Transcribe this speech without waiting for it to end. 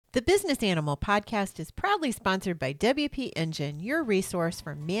The Business Animal podcast is proudly sponsored by WP Engine, your resource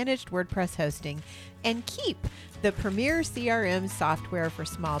for managed WordPress hosting, and Keep, the premier CRM software for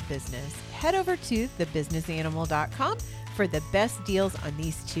small business. Head over to thebusinessanimal.com for the best deals on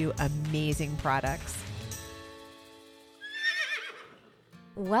these two amazing products.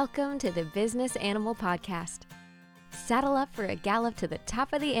 Welcome to the Business Animal Podcast. Saddle up for a gallop to the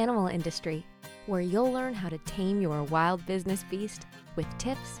top of the animal industry, where you'll learn how to tame your wild business beast with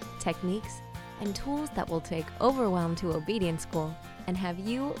tips, techniques, and tools that will take overwhelm to obedience school and have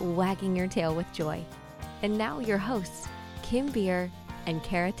you wagging your tail with joy. And now your hosts, Kim Beer and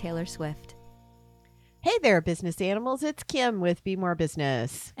Cara Taylor-Swift. Hey there, business animals. It's Kim with Be More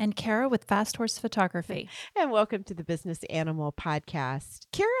Business. And Cara with Fast Horse Photography. And welcome to the Business Animal Podcast.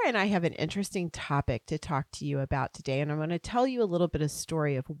 Cara and I have an interesting topic to talk to you about today. And I'm going to tell you a little bit of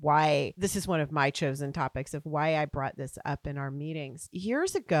story of why this is one of my chosen topics of why I brought this up in our meetings.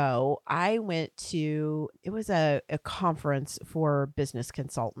 Years ago, I went to, it was a conference for business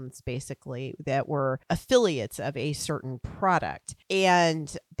consultants, basically, that were affiliates of a certain product.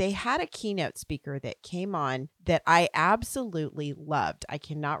 And they had a keynote speaker that came on that I absolutely loved. I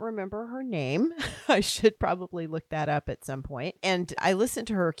cannot remember her name. I should probably look that up at some point. And I listened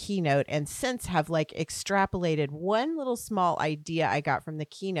to her keynote and since have extrapolated one little small idea I got from the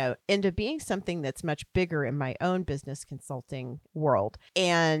keynote into being something that's much bigger in my own business consulting world.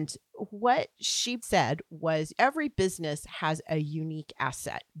 And what she said was every business has a unique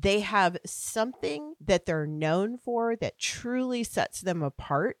asset. They have something that they're known for that truly sets them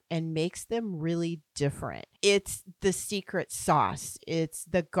apart and makes them really different. It's the secret sauce. It's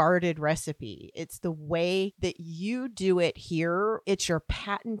the guarded recipe. It's the way that you do it here. It's your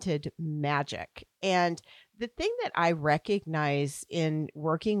patented magic. And the thing that I recognize in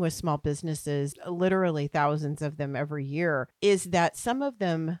working with small businesses, literally thousands of them every year, is that some of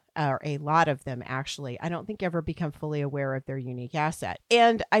them, or a lot of them actually, I don't think ever become fully aware of their unique asset.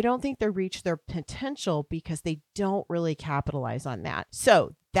 And I don't think they reach their potential because they don't really capitalize on that.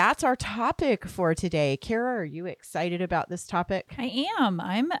 So that's our topic for today. Cara, are you excited about this topic? I am.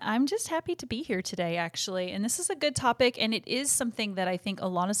 I'm just happy to be here today, actually. And this is a good topic. And it is something that I think a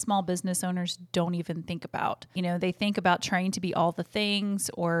lot of small business owners don't even think about. You know, they think about trying to be all the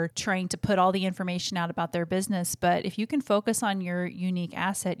things or trying to put all the information out about their business. But if you can focus on your unique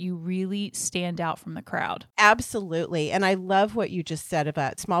asset, you really stand out from the crowd. Absolutely. And I love what you just said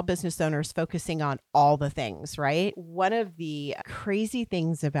about small business owners focusing on all the things, right? One of the crazy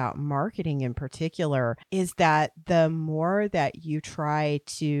things about marketing in particular is that the more that you try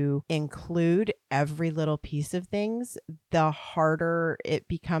to include every little piece of things, the harder it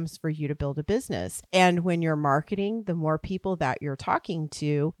becomes for you to build a business. And when you're marketing, the more people that you're talking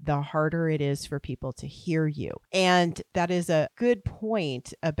to, the harder it is for people to hear you. And that is a good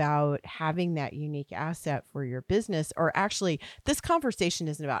point about having that unique asset for your business. Or actually, this conversation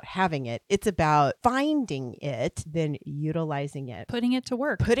isn't about having it. It's about finding it, then utilizing it. Putting it to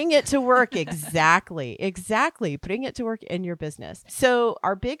work. Putting it to work. Exactly. Putting it to work in your business. So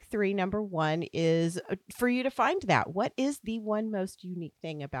our big three, number one is for you to find that. What is the one most unique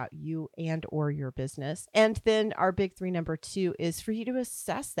thing about you and or your business? And then our big three, number two is for you to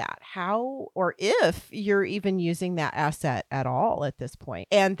assess that, how or if you're even using that asset at all at this point.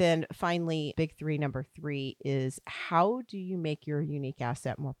 And then finally, big three, number three is how do you make your unique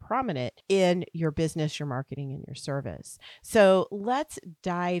asset more prominent in your business, your marketing, and your service? So let's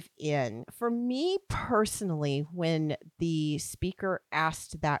dive in. For me personally, when the speaker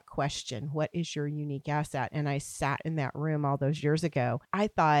asked that question, what is your unique asset? And I sat in that room all those years ago, I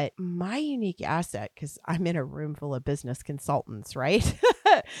thought my unique asset, because I'm in a room full of business consultants, right?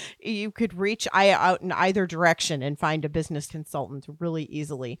 You could reach out in either direction and find a business consultant really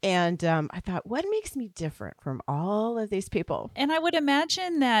easily. And I thought, what makes me different from all of these people? And I would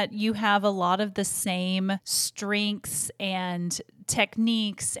imagine that you have a lot of the same strengths and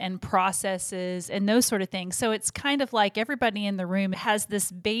techniques and processes and those sort of things. So it's kind of like everybody in the room has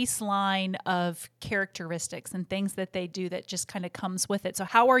this baseline of characteristics and things that they do that just kind of comes with it. So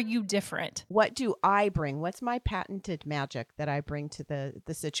how are you different? What do I bring? What's my patented magic that I bring to the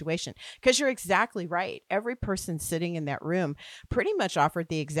situation? Because you're exactly right. Every person sitting in that room pretty much offered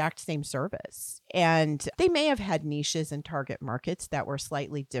the exact same service. And they may have had niches and target markets that were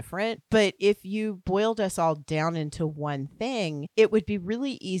slightly different. But if you boiled us all down into one thing, it would be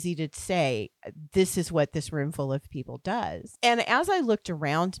really easy to say, this is what this room full of people does. And as I looked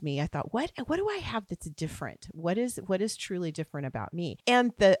around me, I thought, what do I have that's different? What is truly different about me?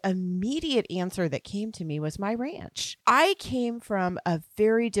 And the immediate answer that came to me was my ranch. I came from a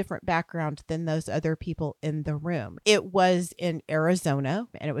very different background than those other people in the room. It was in Arizona,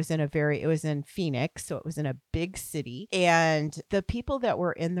 and it was in Phoenix, so it was in a big city. And the people that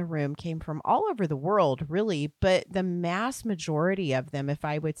were in the room came from all over the world, really, but the mass majority of them, if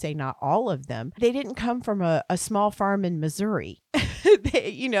I would say not all of them, they didn't come from a small farm in Missouri.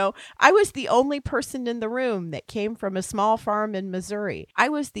 I was the only person in the room that came from a small farm in Missouri. I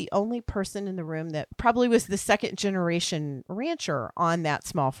was the only person in the room that probably was the second generation rancher on that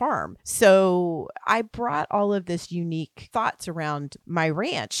small farm. So I brought all of this unique thoughts around my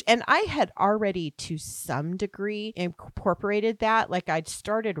ranch, and I had already to some degree incorporated that. Like, I'd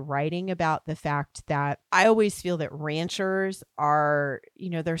started writing about the fact that I always feel that ranchers are,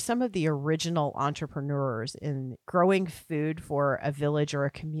 they're some of the original entrepreneurs in growing food for a village or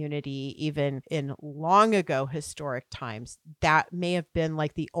a community, even in long ago historic times. That may have been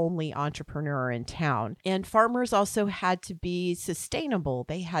like the only entrepreneur in town. And farmers also had to be sustainable.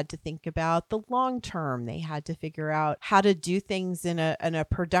 They had to think about the long term. They had to figure out how to do things in a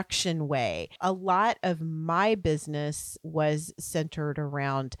production way. A lot of my business was centered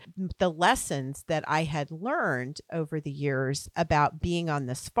around the lessons that I had learned over the years about being on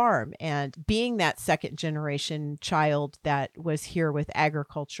this farm and being that second generation child that was here with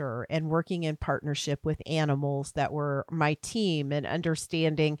agriculture and working in partnership with animals that were my team, and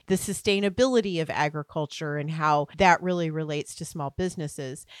understanding the sustainability of agriculture and how that really relates to small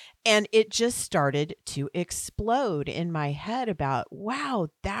businesses. And it just started to explode in my head about, wow,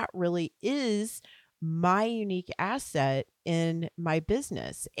 that really is my unique asset in my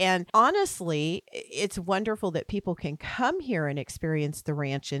business. And honestly, it's wonderful that people can come here and experience the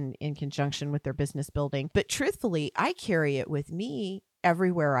ranch in conjunction with their business building. But truthfully, I carry it with me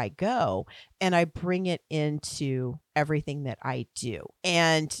everywhere I go, and I bring it into everything that I do.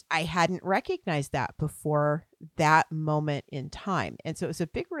 And I hadn't recognized that before that moment in time. And so it was a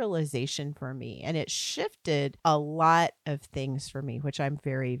big realization for me, and it shifted a lot of things for me, which I'm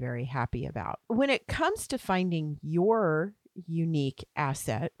very, very happy about. When it comes to finding your unique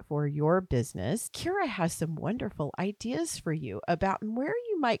asset for your business, Cara has some wonderful ideas for you about where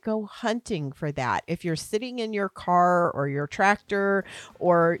you might go hunting for that. If you're sitting in your car or your tractor,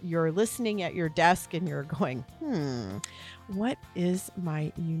 or you're listening at your desk and you're going, what is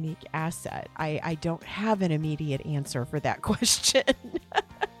my unique asset? I don't have an immediate answer for that question.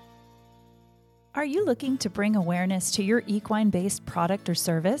 Are you looking to bring awareness to your equine-based product or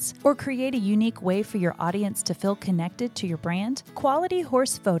service, or create a unique way for your audience to feel connected to your brand? Quality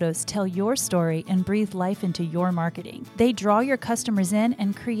horse photos tell your story and breathe life into your marketing. They draw your customers in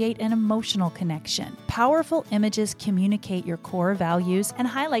and create an emotional connection. Powerful images communicate your core values and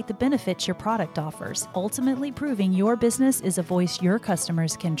highlight the benefits your product offers, ultimately proving your business is a voice your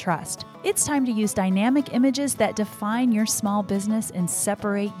customers can trust. It's time to use dynamic images that define your small business and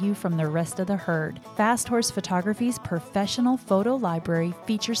separate you from the rest of the herd. Fast Horse Photography's professional photo library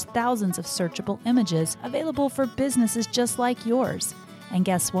features thousands of searchable images available for businesses just like yours. And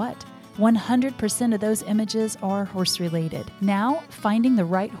guess what? 100% of those images are horse-related. Now, finding the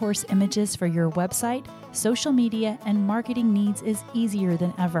right horse images for your website, social media, and marketing needs is easier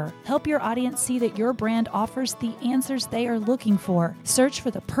than ever. Help your audience see that your brand offers the answers they are looking for. Search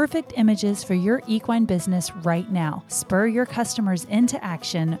for the perfect images for your equine business right now. Spur your customers into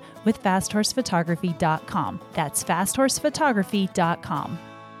action with fasthorsephotography.com. That's fasthorsephotography.com.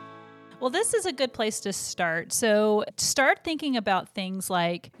 Well, this is a good place to start. So start thinking about things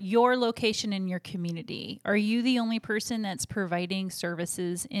like your location in your community. Are you the only person that's providing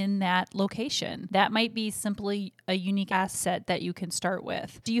services in that location? That might be simply a unique asset that you can start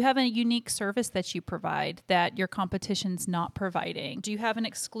with. Do you have a unique service that you provide that your competition's not providing? Do you have an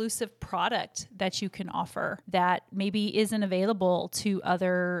exclusive product that you can offer that maybe isn't available to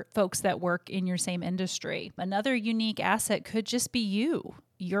other folks that work in your same industry? Another unique asset could just be you.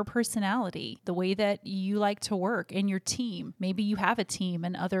 Your personality, the way that you like to work, and your team. Maybe you have a team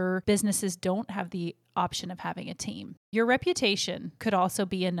and other businesses don't have the option of having a team. Your reputation could also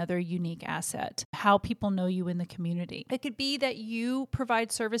be another unique asset, how people know you in the community. It could be that you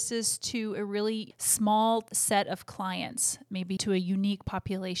provide services to a really small set of clients, maybe to a unique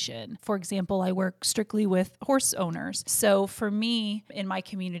population. For example, I work strictly with horse owners. So for me, in my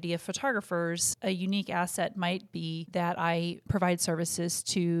community of photographers, a unique asset might be that I provide services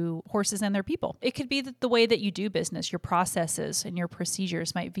to horses and their people. It could be that the way that you do business, your processes and your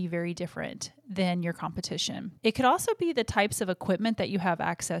procedures might be very different than your competition. It could also be the types of equipment that you have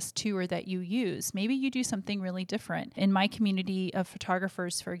access to or that you use. Maybe you do something really different. In my community of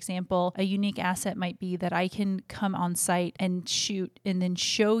photographers, for example, a unique asset might be that I can come on site and shoot and then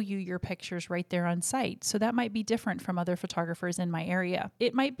show you your pictures right there on site. So that might be different from other photographers in my area.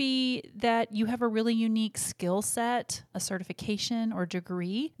 It might be that you have a really unique skill set, a certification or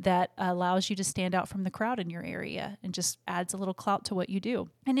degree that allows you to stand out from the crowd in your area and just adds a little clout to what you do.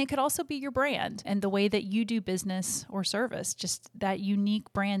 And it could also be your brand and the way that you do business or service, just that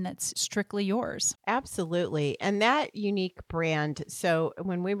unique brand that's strictly yours. Absolutely. And that unique brand. So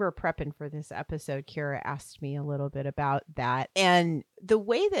when we were prepping for this episode, Cara asked me a little bit about that. And the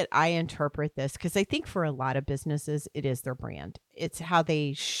way that I interpret this, because I think for a lot of businesses, it is their brand. It's how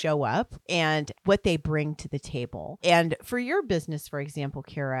they show up and what they bring to the table. And for your business, for example,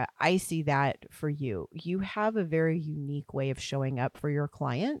 Cara, I see that for you. You have a very unique way of showing up for your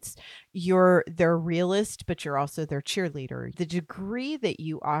clients. You're their realist, but you're also their cheerleader. The degree that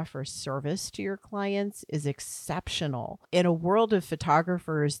you offer service to your clients is exceptional in a world of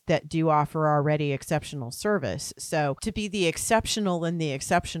photographers that do offer already exceptional service. So to be the exceptional in the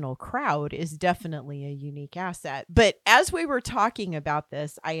exceptional crowd is definitely a unique asset. But as we were talking about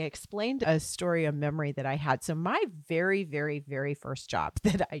this, I explained a story, a memory that I had. So my very, very, very first job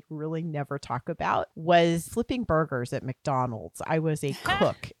that I really never talk about was flipping burgers at McDonald's. I was a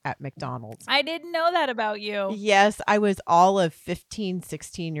cook at McDonald's. I didn't know that about you. Yes, I was all of 15,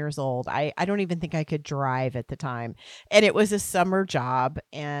 16 years old. I don't even think I could drive at the time. And it was a summer job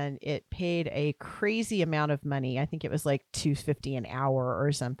and it paid a crazy amount of money. I think it was like $2.50 an hour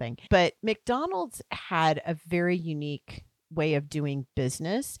or something. But McDonald's had a very unique way of doing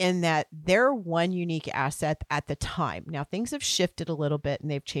business in that they're one unique asset at the time. Now things have shifted a little bit and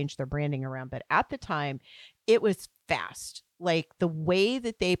they've changed their branding around, but at the time it was fast. Like the way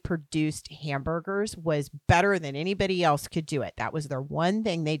that they produced hamburgers was better than anybody else could do it. That was their one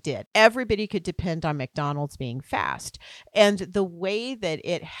thing they did. Everybody could depend on McDonald's being fast. And the way that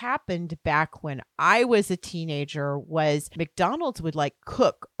it happened back when I was a teenager was McDonald's would like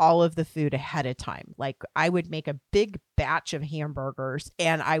cook all of the food ahead of time. Like I would make a big batch of hamburgers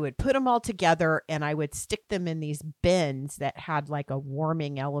and I would put them all together and I would stick them in these bins that had like a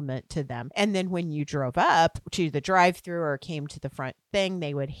warming element to them. And then when you drove up to the drive-thru or came to the front thing,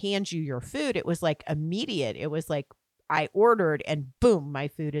 they would hand you your food. It was like immediate. It was like I ordered and boom, my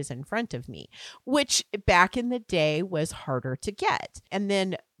food is in front of me, which back in the day was harder to get. And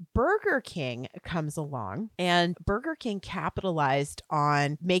then Burger King comes along and Burger King capitalized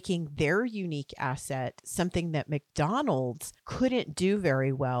on making their unique asset something that McDonald's couldn't do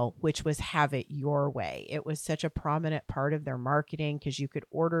very well, which was have it your way. It was such a prominent part of their marketing because you could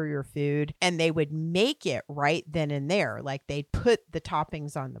order your food and they would make it right then and there. Like they'd put the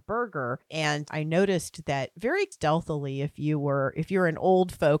toppings on the burger. And I noticed that very stealthily, if you're an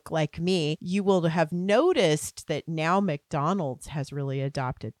old folk like me, you will have noticed that now McDonald's has really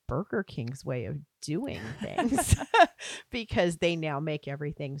adopted Burger King's way of doing things because they now make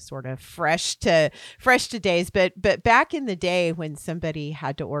everything sort of fresh to days. But back in the day when somebody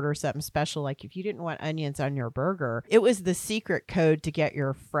had to order something special, like if you didn't want onions on your burger, it was the secret code to get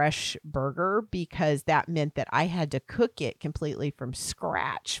your fresh burger because that meant that I had to cook it completely from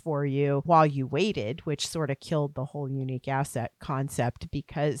scratch for you while you waited, which sort of killed the whole unique asset concept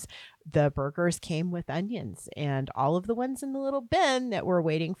because the burgers came with onions and all of the ones in the little bin that were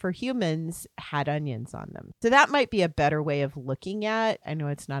waiting for humans had onions on them. So that might be a better way of looking at. I know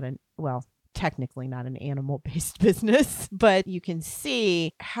it's not technically not an animal-based business, but you can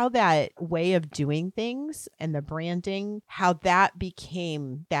see how that way of doing things and the branding, how that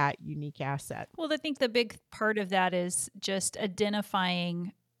became that unique asset. Well, I think the big part of that is just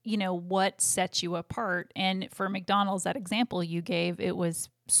identifying what sets you apart. And for McDonald's, that example you gave, it was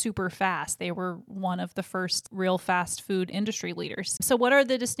super fast. They were one of the first real fast food industry leaders. So what are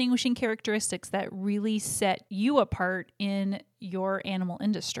the distinguishing characteristics that really set you apart in your animal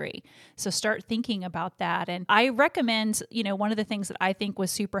industry? So start thinking about that. And I recommend, one of the things that I think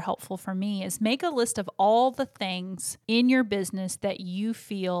was super helpful for me is make a list of all the things in your business that you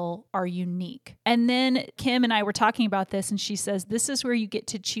feel are unique. And then Kim and I were talking about this and she says, this is where you get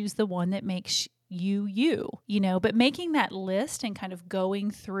to choose the one that makes but making that list and kind of going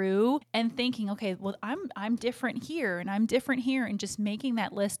through and thinking, okay, well, I'm different here and I'm different here, and just making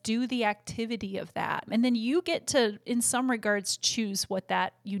that list, do the activity of that. And then you get to, in some regards, choose what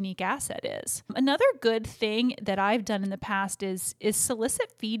that unique asset is. Another good thing that I've done in the past is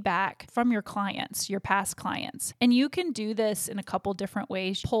solicit feedback from your clients, your past clients. And you can do this in a couple different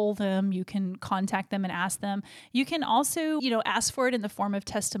ways. Poll them, you can contact them and ask them. You can also, ask for it in the form of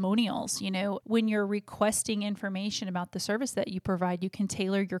testimonials. When when you're requesting information about the service that you provide, you can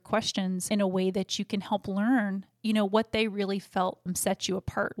tailor your questions in a way that you can help learn, what they really felt set you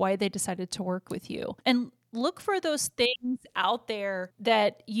apart, why they decided to work with you. And look for those things out there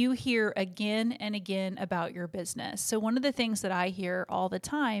that you hear again and again about your business. So one of the things that I hear all the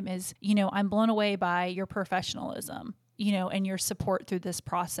time is, I'm blown away by your professionalism, and your support through this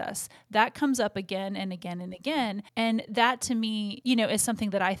process. That comes up again and again and again. And that to me, is something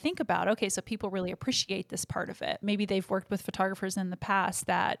that I think about. Okay, so people really appreciate this part of it. Maybe they've worked with photographers in the past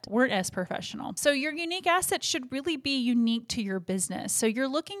that weren't as professional. So your unique asset should really be unique to your business. So you're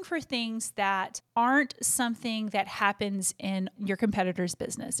looking for things that aren't something that happens in your competitor's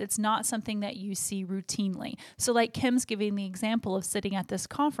business. It's not something that you see routinely. So like Kim's giving the example of sitting at this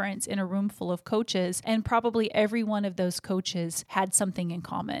conference in a room full of coaches, and probably every one of those coaches had something in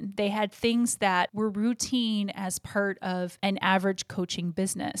common. They had things that were routine as part of an average coaching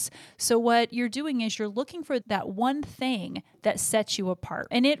business. So what you're doing is you're looking for that one thing that sets you apart.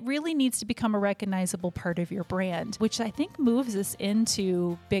 And it really needs to become a recognizable part of your brand, which I think moves us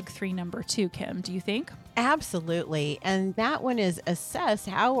into big 3 number 2, Kim. Do you think? Absolutely. And that one is assess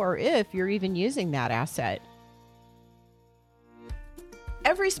how or if you're even using that asset.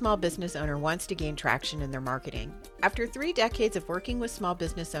 Every small business owner wants to gain traction in their marketing. After 3 decades of working with small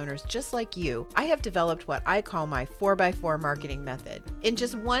business owners just like you, I have developed what I call my 4x4 marketing method. In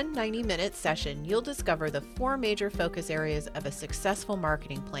just one 90-minute session, you'll discover the 4 major focus areas of a successful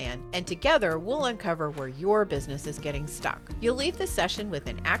marketing plan, and together we'll uncover where your business is getting stuck. You'll leave the session with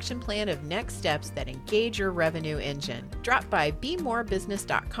an action plan of next steps that engage your revenue engine. Drop by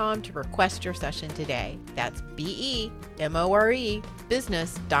bemorebusiness.com to request your session today. That's BEMORE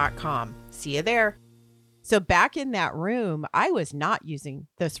business.com. See you there. So back in that room, I was not using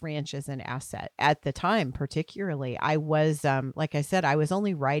this ranch as an asset at the time, particularly. I was, like I said, I was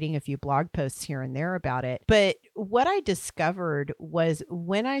only writing a few blog posts here and there about it. But what I discovered was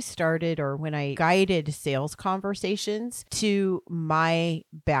when I started, or when I guided sales conversations to my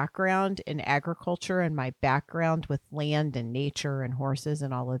background in agriculture and my background with land and nature and horses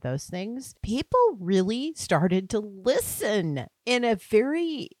and all of those things, people really started to listen in a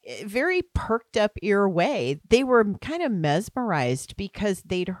very, very perked up ear way. They were kind of mesmerized because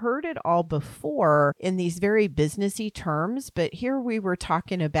they'd heard it all before in these very businessy terms. But here we were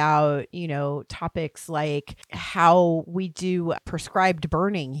talking about, topics like how we do prescribed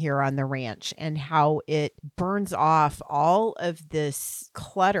burning here on the ranch and how it burns off all of this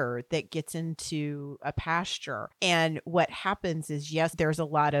clutter that gets into a pasture. And what happens is, yes, there's a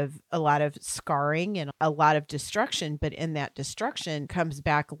lot of scarring and a lot of destruction, but in that destruction comes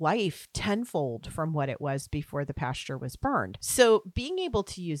back life tenfold from what it was before the pasture was burned. So being able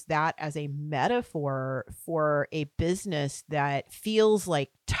to use that as a metaphor for a business that feels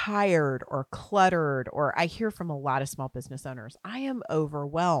like tired or cluttered, or I hear from a lot of small business owners, I am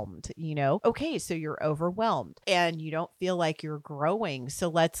overwhelmed, Okay, so you're overwhelmed and you don't feel like you're growing. So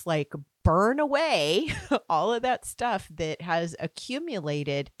let's burn away all of that stuff that has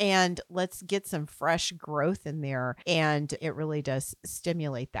accumulated and let's get some fresh growth in there. And it really does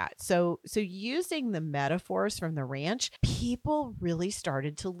stimulate that. So using the metaphors from the ranch, people really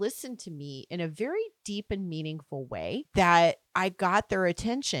started to listen to me in a very deep and meaningful way that I got their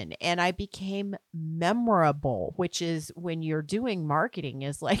attention and I became memorable, which is when you're doing marketing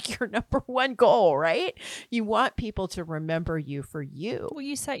is like your number one goal, right? You want people to remember you for you. Well,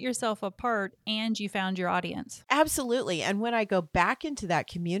 you set yourself apart and you found your audience. Absolutely. And when I go back into that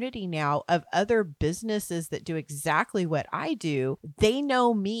community now of other businesses that do exactly what I do, they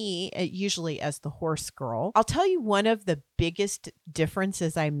know me usually as the horse girl. I'll tell you one of the biggest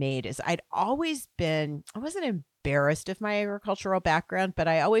differences I made is I wasn't embarrassed of my agricultural background, but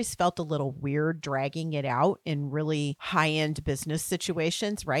I always felt a little weird dragging it out in really high-end business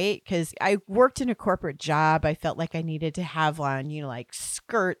situations, right? Because I worked in a corporate job. I felt like I needed to have on, like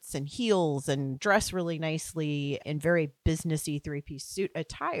skirts and heels and dress really nicely in very businessy 3-piece suit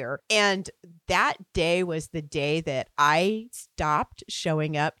attire. And that day was the day that I stopped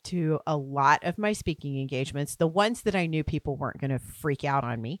showing up to a lot of my speaking engagements, the ones that I knew people weren't going to freak out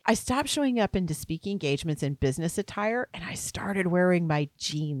on me. I stopped showing up into speaking engagements in business attire and I started wearing my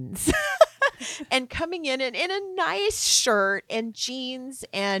jeans and coming in a nice shirt and jeans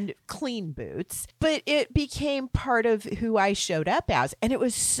and clean boots. But it became part of who I showed up as. And it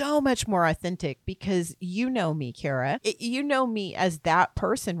was so much more authentic because you know me, Cara. You know me as that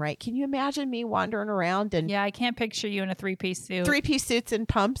person, right? Can you imagine me wandering around and I can't picture you in a 3-piece suit. 3-piece suits and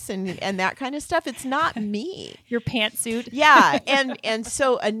pumps and that kind of stuff. It's not me. Your pantsuit. Yeah. And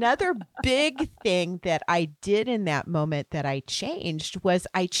so another big thing that I did in that moment that I changed was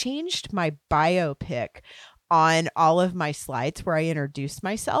I changed my body biopic on all of my slides where I introduced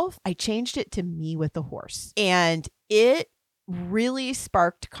myself, I changed it to me with the horse. And it really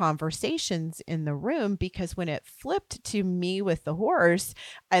sparked conversations in the room, because when it flipped to me with the horse,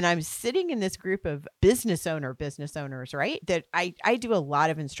 and I'm sitting in this group of business owners, right? That I do a lot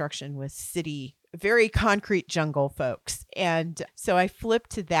of instruction with city, very concrete jungle folks. And so I flip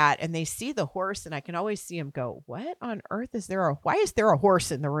to that and they see the horse, and I can always see them go, what on earth why is there a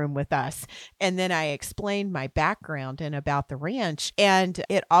horse in the room with us? And then I explained my background and about the ranch. And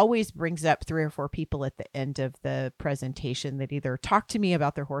it always brings up 3 or 4 people at the end of the presentation that either talk to me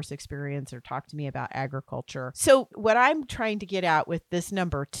about their horse experience or talk to me about agriculture. So what I'm trying to get at with this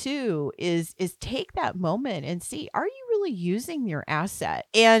number 2 is take that moment and see, are you really using your asset?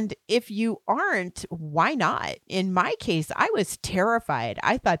 And if you aren't, why not? In my case, I was terrified.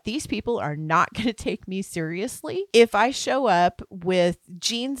 I thought, these people are not going to take me seriously if I show up with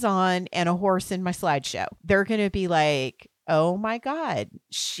jeans on and a horse in my slideshow. They're going to be like, oh my God,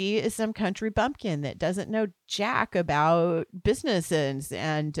 she is some country bumpkin that doesn't know jack about businesses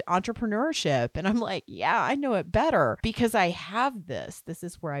and entrepreneurship. And I'm like, yeah, I know it better because I have this. This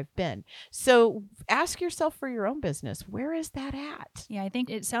is where I've been. So ask yourself for your own business, where is that at? Yeah, I think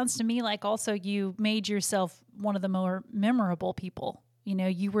it sounds to me like also you made yourself one of the more memorable people. You know,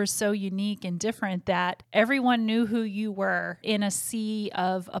 you were so unique and different that everyone knew who you were in a sea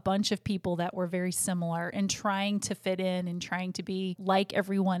of a bunch of people that were very similar, and trying to fit in and trying to be like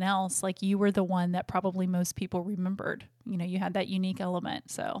everyone else. Like, you were the one that probably most people remembered. You know, you had that unique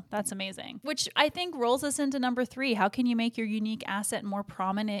element. So that's amazing, which I think rolls us into number 3. How can you make your unique asset more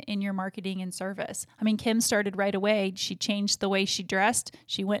prominent in your marketing and service? I mean, Kim started right away. She changed the way she dressed.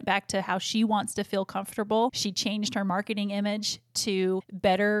 She went back to how she wants to feel comfortable. She changed her marketing image to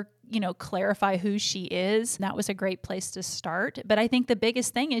better, clarify who she is. That was a great place to start. But I think the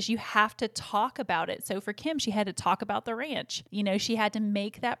biggest thing is you have to talk about it. So for Kim, she had to talk about the ranch. She had to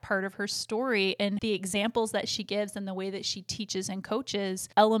make that part of her story, and the examples that she gives and the way that she teaches and coaches,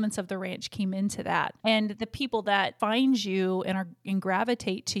 elements of the ranch came into that. And the people that find you and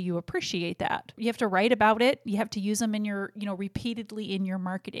gravitate to you appreciate that. You have to write about it. You have to use them in your, repeatedly in your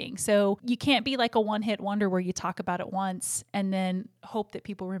marketing. So you can't be like a one-hit wonder where you talk about it once and then hope that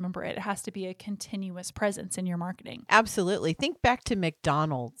people remember it. It has to be a continuous presence in your marketing. Absolutely. Think back to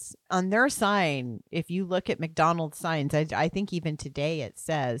McDonald's. On their sign, if you look at McDonald's signs, I think even today it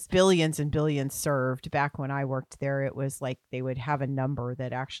says billions and billions served. Back when I worked there, it was like they would have a number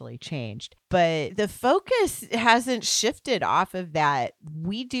that actually changed. But the focus hasn't shifted off of that.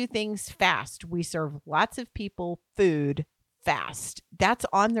 We do things fast. We serve lots of people food fast. That's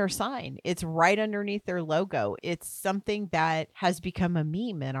on their sign. It's right underneath their logo. It's something that has become a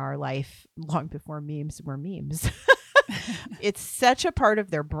meme in our life long before memes were memes. It's such a part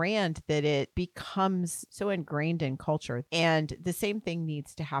of their brand that it becomes so ingrained in culture. And the same thing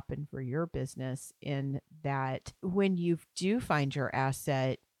needs to happen for your business, in that when you do find your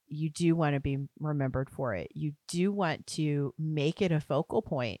asset, you do want to be remembered for it. You do want to make it a focal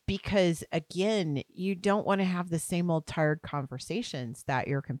point, because again, you don't want to have the same old tired conversations that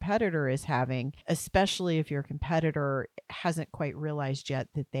your competitor is having, especially if your competitor hasn't quite realized yet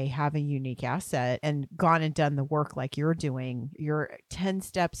that they have a unique asset and gone and done the work like you're doing. You're 10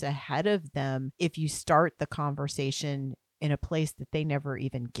 steps ahead of them if you start the conversation in a place that they never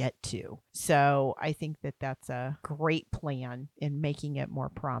even get to. So I think that that's a great plan in making it more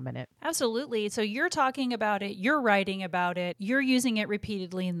prominent. Absolutely. So you're talking about it, you're writing about it, you're using it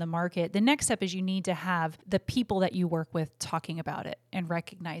repeatedly in the market. The next step is you need to have the people that you work with talking about it and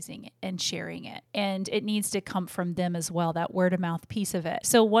recognizing it and sharing it. And it needs to come from them as well, that word of mouth piece of it.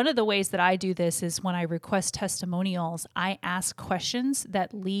 So one of the ways that I do this is when I request testimonials, I ask questions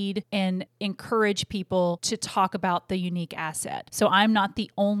that lead and encourage people to talk about the unique asset. So I'm not the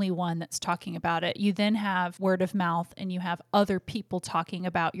only one that's talking about it. You then have word of mouth, and you have other people talking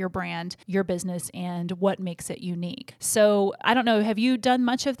about your brand, your business, and what makes it unique. So I don't know, have you done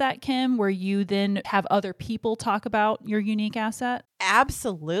much of that, Kim, where you then have other people talk about your unique asset?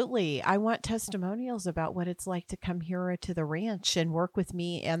 Absolutely. I want testimonials about what it's like to come here to the ranch and work with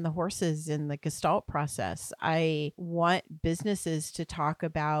me and the horses in the Gestalt process. I want businesses to talk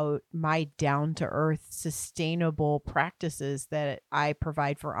about my down-to-earth, sustainable practices that I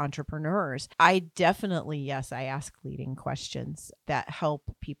provide for entrepreneurs. I definitely, yes, I ask leading questions that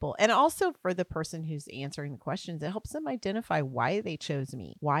help people. And also for the person who's answering the questions, it helps them identify why they chose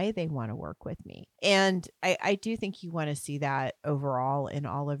me, why they want to work with me. And I do think you want to see that overall in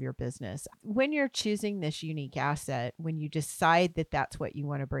all of your business. When you're choosing this unique asset, when you decide that that's what you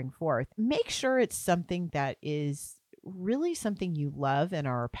want to bring forth, make sure it's something that is really something you love and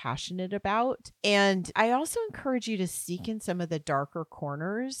are passionate about. And I also encourage you to seek in some of the darker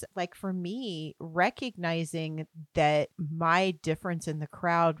corners. Like for me, recognizing that my difference in the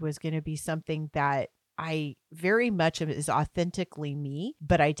crowd was going to be something that I very much is authentically me,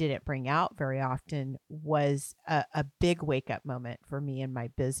 but I didn't bring out very often, was a big wake up moment for me in my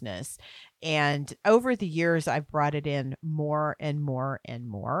business. And over the years, I've brought it in more and more and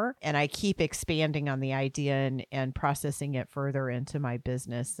more. And I keep expanding on the idea and processing it further into my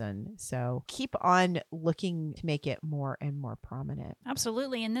business. And so keep on looking to make it more and more prominent.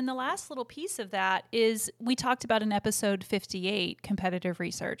 Absolutely. And then the last little piece of that is we talked about in episode 58, competitive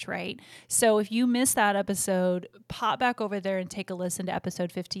research, right? So if you missed that episode, pop back over there and take a listen to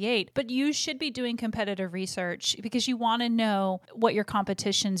episode 58. But you should be doing competitive research because you want to know what your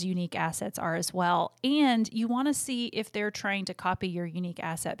competition's unique assets are as well. And you want to see if they're trying to copy your unique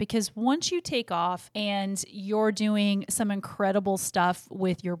asset, because once you take off and you're doing some incredible stuff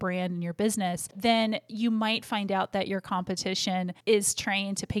with your brand and your business, then you might find out that your competition is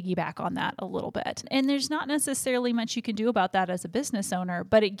trying to piggyback on that a little bit. And there's not necessarily much you can do about that as a business owner,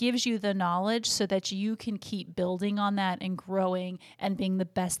 but it gives you the knowledge so that you can keep building on that and growing and being the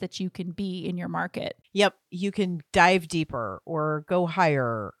best that you can be in your market. Yep. You can dive deeper or go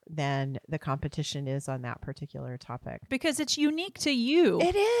higher than the competition is on that particular topic. Because it's unique to you.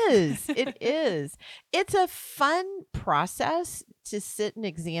 It is. It is. It's a fun process to sit and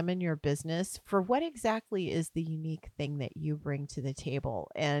examine your business for what exactly is the unique thing that you bring to the table.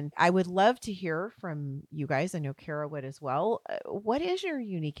 And I would love to hear from you guys. I know Cara would as well. What is your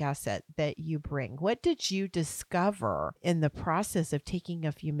unique asset that you bring? What did you discover in the process of taking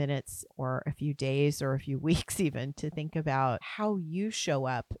a few minutes or a few days or a few weeks even to think about how you show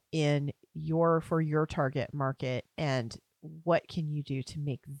up for your target market, and what can you do to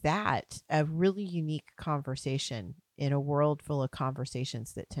make that a really unique conversation in a world full of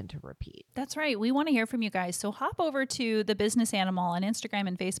conversations that tend to repeat? That's right. We want to hear from you guys. So hop over to The Business Animal on Instagram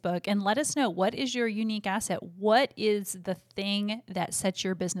and Facebook and let us know, what is your unique asset? What is the thing that sets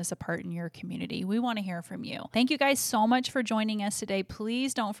your business apart in your community? We want to hear from you. Thank you guys so much for joining us today.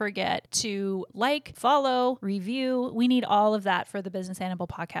 Please don't forget to like, follow, review. We need all of that for The Business Animal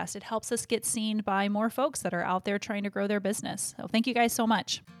podcast. It helps us get seen by more folks that are out there trying to grow their business. So thank you guys so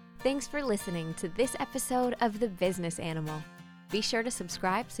much. Thanks for listening to this episode of The Business Animal. Be sure to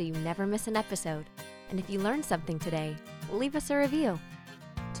subscribe so you never miss an episode. And if you learned something today, leave us a review.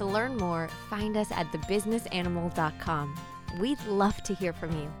 To learn more, find us at thebusinessanimal.com. We'd love to hear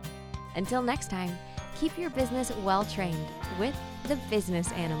from you. Until next time, keep your business well trained with The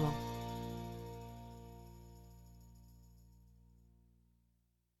Business Animal.